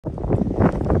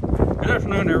Good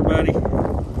afternoon, everybody.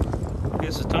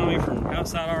 This is Tommy from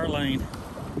outside our lane.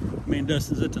 Me and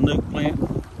Dustin's at the nuke plant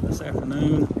this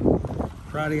afternoon,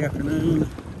 Friday afternoon,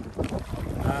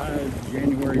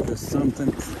 January the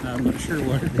something. I'm not sure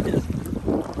what it is.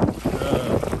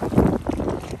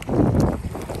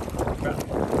 About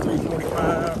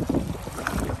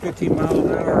 3:45, 15 miles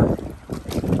an hour,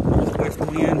 northwest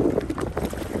wind.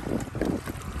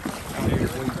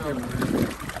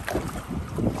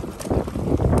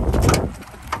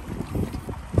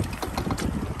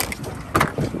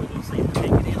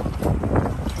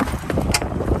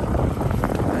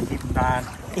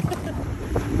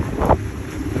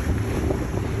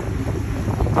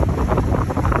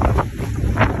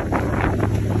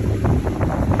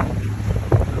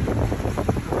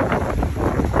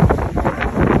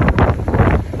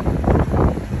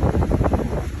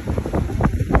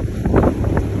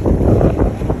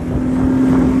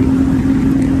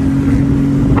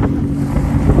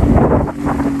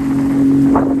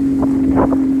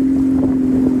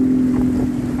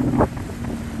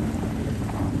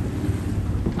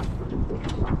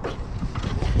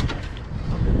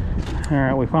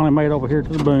 Alright, we finally made it over here to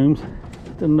the booms, to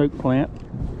the nuke plant.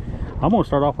 I'm going to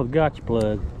start off with a gotcha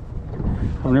plug.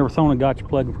 I've never thrown a gotcha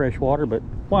plug in fresh water, but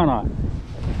why not?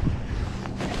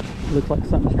 Looks like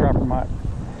something the striper might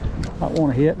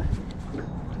want to hit.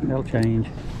 That'll change.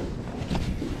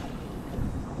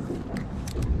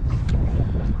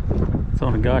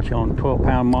 Throwing a gotcha on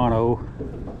 12-pound mono.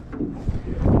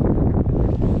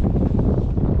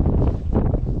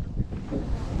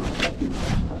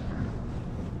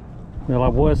 Well, I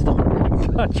was throwing a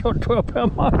gotcha on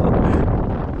 12-pound mono.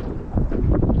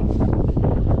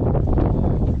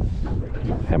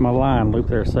 Had my line loop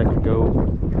there a second ago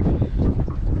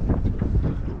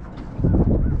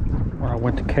when I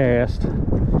went to cast.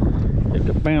 It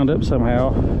got bound up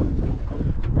somehow,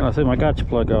 and I threw my gotcha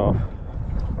plug off.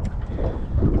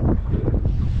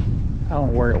 I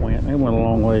don't know where it went. It went a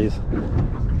long ways,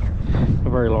 a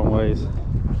very long ways.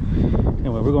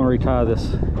 Anyway, we're going to retie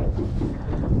this.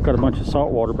 Got a bunch of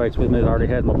saltwater baits with me that I already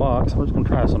had in my box. I'm just going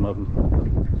to try some of them.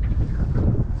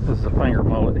 This is a finger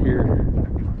mullet here.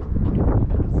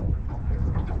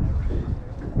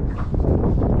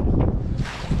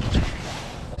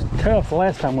 It's tough the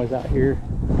last time I was out here.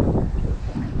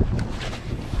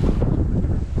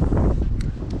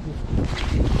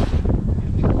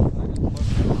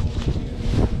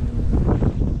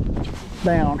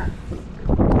 Down.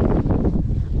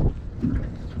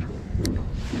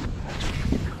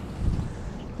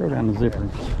 Throw down the zipper.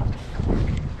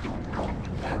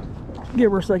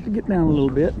 Give her a sec to get down a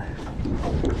little bit.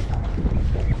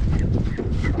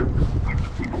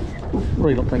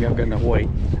 Really don't think I've got enough weight.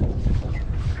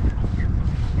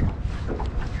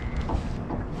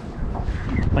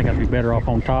 I think I'd be better off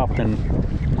on top than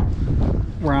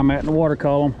where I'm at in the water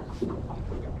column.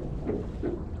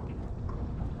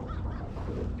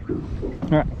 All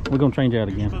right, we're gonna change out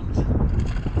again.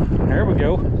 There we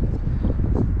go.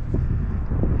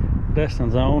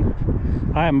 Dustin's on.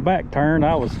 I am back turned.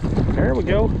 There we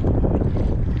go.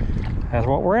 That's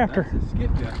what we're after.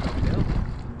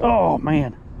 Oh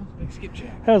man. Big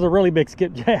skipjack. That was a really big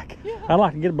skipjack. Yeah. I'd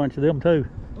like to get a bunch of them too.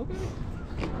 Okay.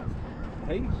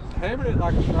 Hey, hammered it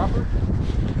like a striper.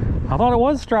 I thought it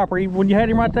was a striper. When you had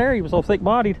him right there, he was so thick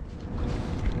bodied.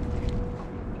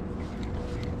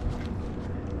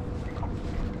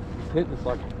 Hitting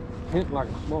like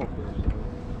a small fish.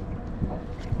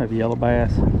 Maybe yellow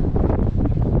bass.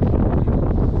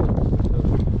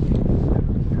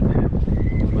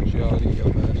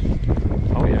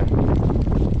 Oh yeah.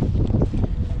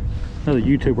 Another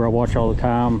YouTuber I watch all the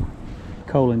time,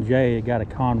 Colin J, got a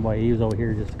Conway. He was over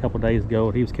here just a couple days ago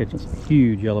and he was catching some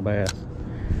huge yellow bass.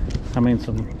 I mean,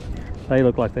 they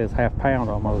look like they're half pound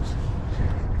almost.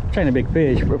 Which ain't a big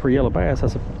fish, but for yellow bass,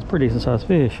 that's a pretty decent sized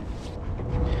fish.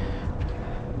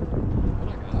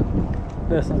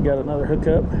 Dustin's got another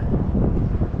hookup.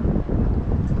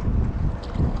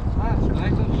 Nice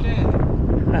little shad.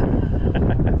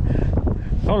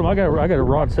 Told him I got a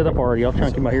rod set up already. I'll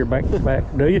chunk him out here back to back.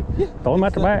 Do you? Yeah. Throw him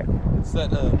out the back. It's that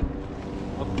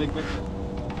big big.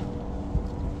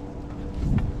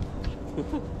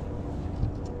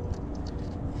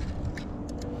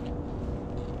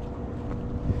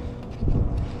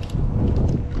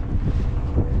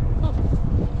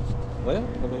 Well,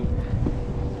 I mean,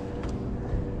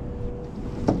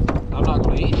 I'm not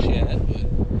going to eat shad, but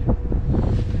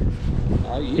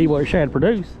I'll eat Eat what shad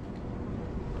produce.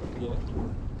 Yeah.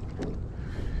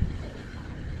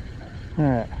 All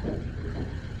right.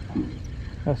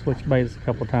 I've switched baits a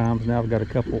couple times. Now I've got a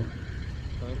couple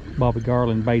Bobby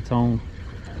Garland baits on.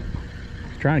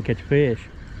 trying to catch a fish.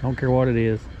 Don't care what it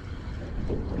is.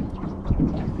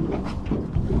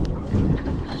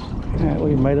 All right,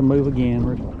 we made a move again.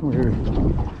 We're here.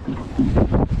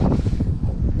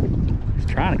 He's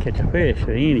trying to catch a fish of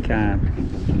any kind.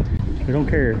 We don't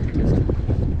care.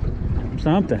 Just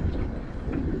something.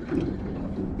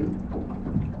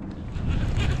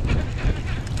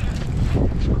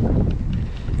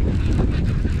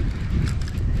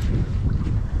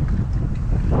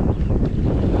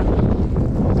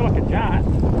 I feel like a giant.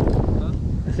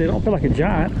 I said, I don't feel like a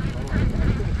giant.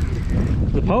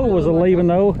 The pole was a leaving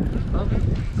though.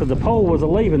 So the pole was a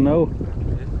leaving though.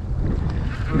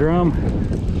 Drum.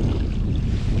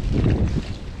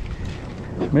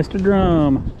 Mr.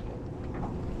 Drum.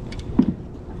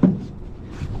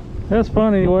 That's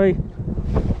fun anyway.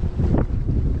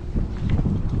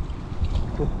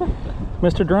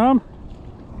 Mr. Drum.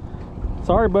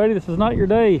 Sorry buddy, this is not your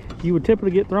day. You would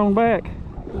typically get thrown back.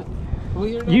 Well,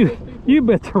 You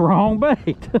bit the wrong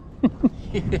bait.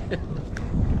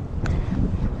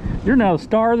 You're now the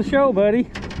star of the show, buddy.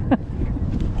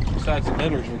 Besides the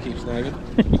minnows we keep snagging.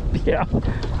 Yeah.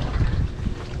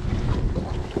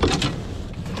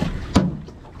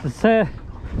 It's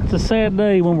a sad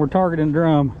day when we're targeting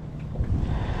drum.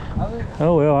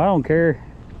 Oh well, I don't care.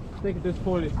 I think at this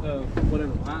point it's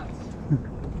whatever bites.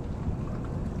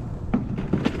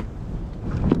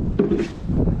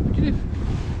 Get it.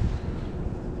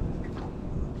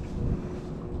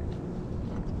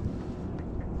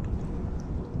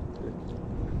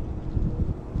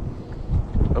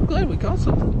 I'm glad we caught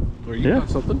something. Or you caught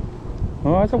something.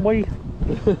 Oh, that's a way.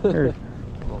 There.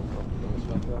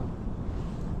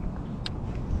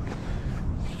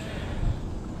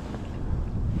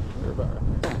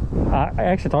 I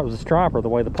actually thought it was a striper the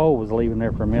way the pole was leaving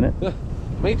there for a minute.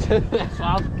 Me too. That's why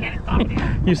I was getting Tommy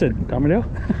Dale. You said Tommy Dale?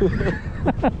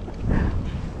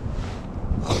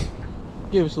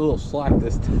 Give us a little slack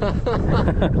this time.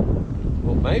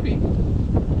 Well, maybe.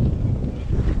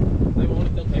 They want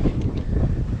it, they'll take it.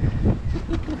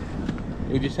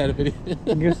 We just had a video.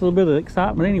 Gives us a little bit of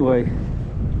excitement anyway.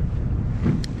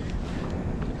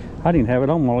 I didn't have it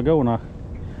on a while ago when I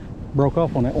broke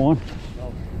off on that one.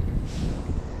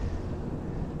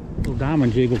 Little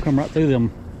diamond jig will come right through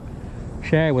them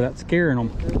shad without scaring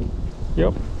them.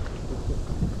 Yep.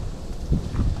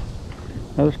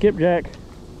 Another skipjack.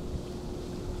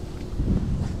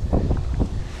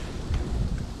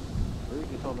 We're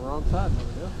just on the wrong side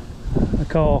over there. I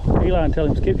call Eli and tell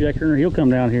him skipjack here, he'll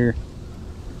come down here.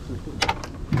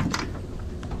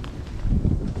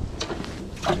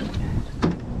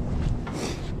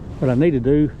 What I need to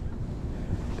do,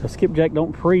 because skipjack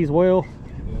don't freeze well,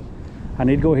 I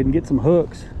need to go ahead and get some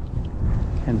hooks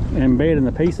and embed in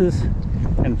the pieces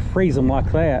and freeze them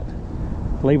like that.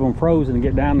 Leave them frozen and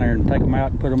get down there and take them out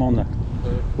and put them on the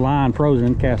line frozen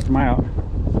and cast them out.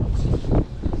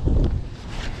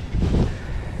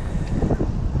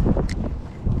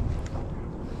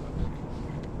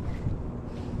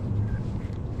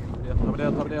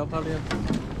 Top it down.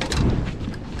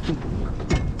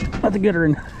 That's a good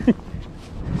one.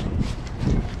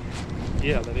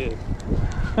 Yeah, that is.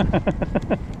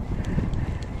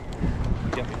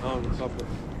 Got me on with something.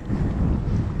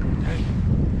 Okay.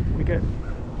 We got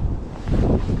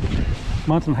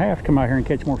months and a half to come out here and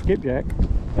catch more skipjack.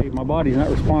 Hey, my body's not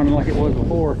responding like it was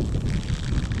before.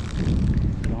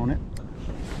 On it.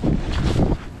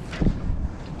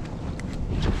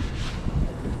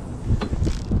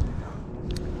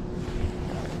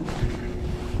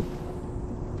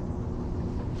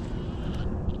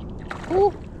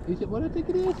 Oh, is it what I think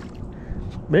it is?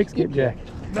 Big skipjack.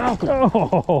 No.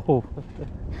 Oh.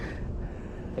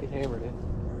 He hammered it.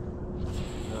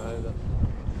 No.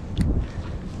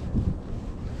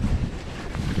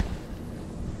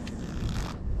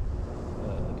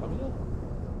 Tommy Dale?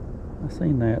 I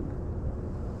seen that.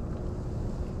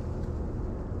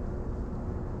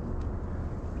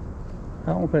 I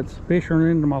don't know if that's fish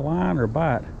running into my line or a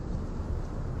bite.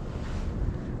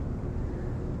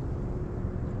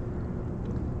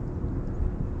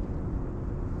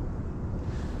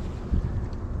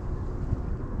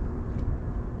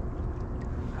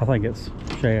 I think it's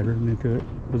shad running into it.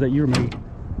 Was that you or me? I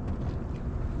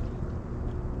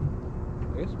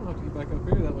guess we'll have to get back up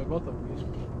here. That way both of them. Did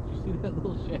you see that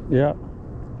little shack? Yeah.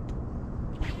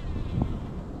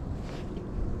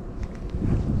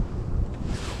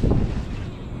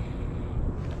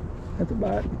 That's a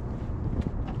bite.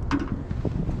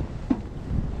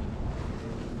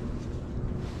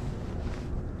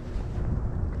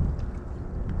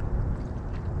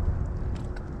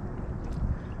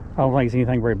 I don't think it's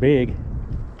anything very big.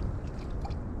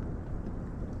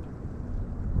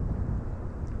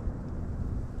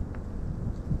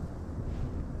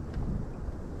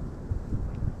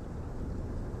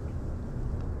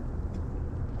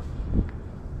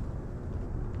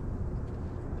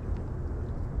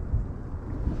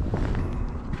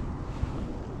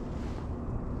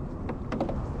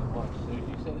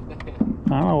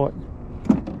 I know it.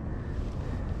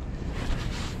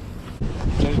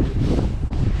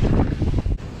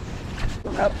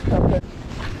 Up there.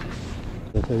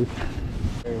 The two.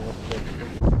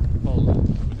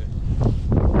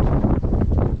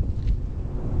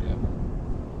 Yeah.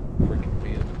 Freaking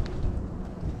pin.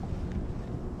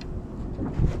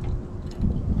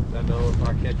 I know if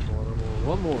I catch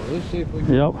one more. Let's see if we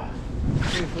can. Yep.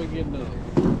 See if we can get another.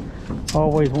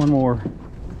 Always one more.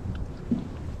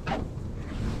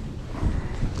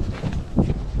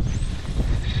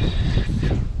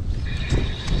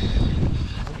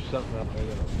 There's something out there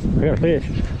that We got a fish.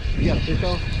 you got a fish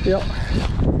on? Yep.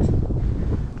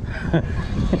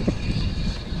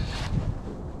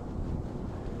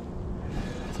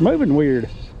 It's moving weird.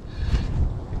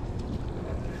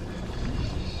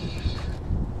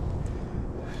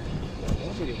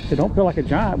 It don't feel like a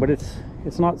giant, but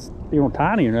it's not, you know,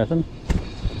 tiny or nothing.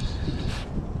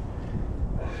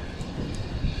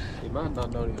 He might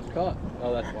not know he was caught.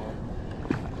 Oh, that's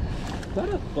why. Is that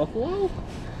a buffalo?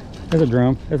 There's a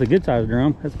drum. That's a good sized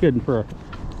drum. That's good for a.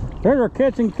 There's our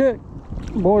catch and cook,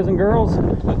 boys and girls.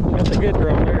 That's a good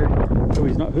drum there. Oh,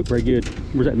 he's not hooked very good.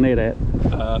 Where's that net at?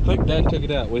 I think Dad took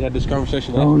it out. We had this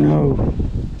conversation last Oh night. no.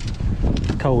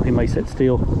 It's cold. He may sit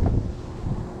still.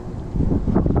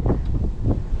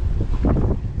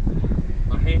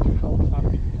 My hands are cold.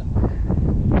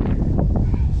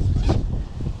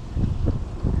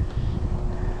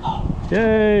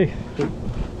 Yay!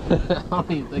 I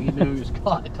don't even think he knew he was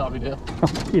caught, Tommy Dale.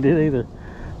 He did either.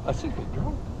 That's a good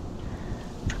drum.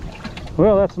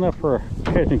 Well, that's enough for a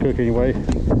catch and cook anyway.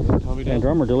 Tommy And Dale.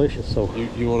 drum are delicious. So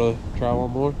You want to try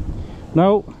one more?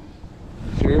 no,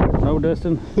 Sure. no,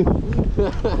 Dustin.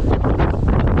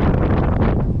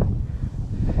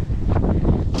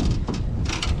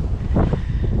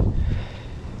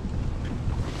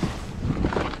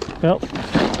 Well,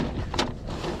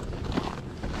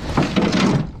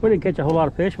 we didn't catch a whole lot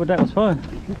of fish, but that was fun.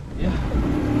 Yeah.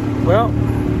 Well,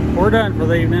 we're done for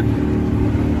the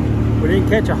evening. We didn't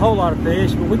catch a whole lot of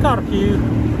fish, but we caught a few.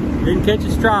 Didn't catch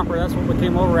a striper. That's what we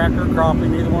came over after, a crappie,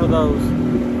 neither one of those.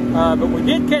 But we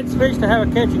did catch fish to have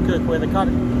a catch and cook with. I caught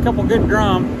a couple good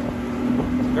drum.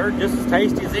 They're just as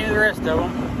tasty as any of the rest of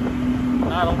them.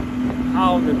 I don't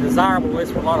know the desirable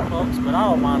list for a lot of folks, but I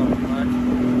don't mind them much.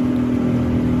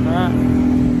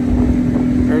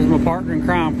 There's my partner in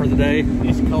crime for the day.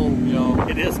 It's cold, y'all.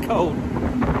 It is cold. I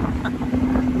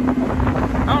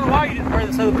don't know why you didn't wear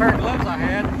this other pair of gloves I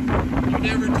had. You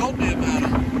never told me about it.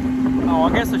 Oh,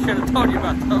 I guess I should have told you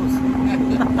about those.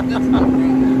 That's not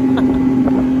right.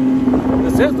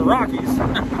 This is the Rockies.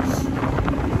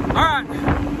 Alright,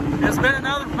 it's been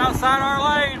another from outside our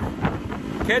lane.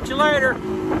 Catch you later.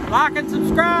 Like and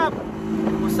subscribe.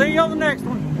 We'll see you on the next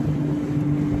one.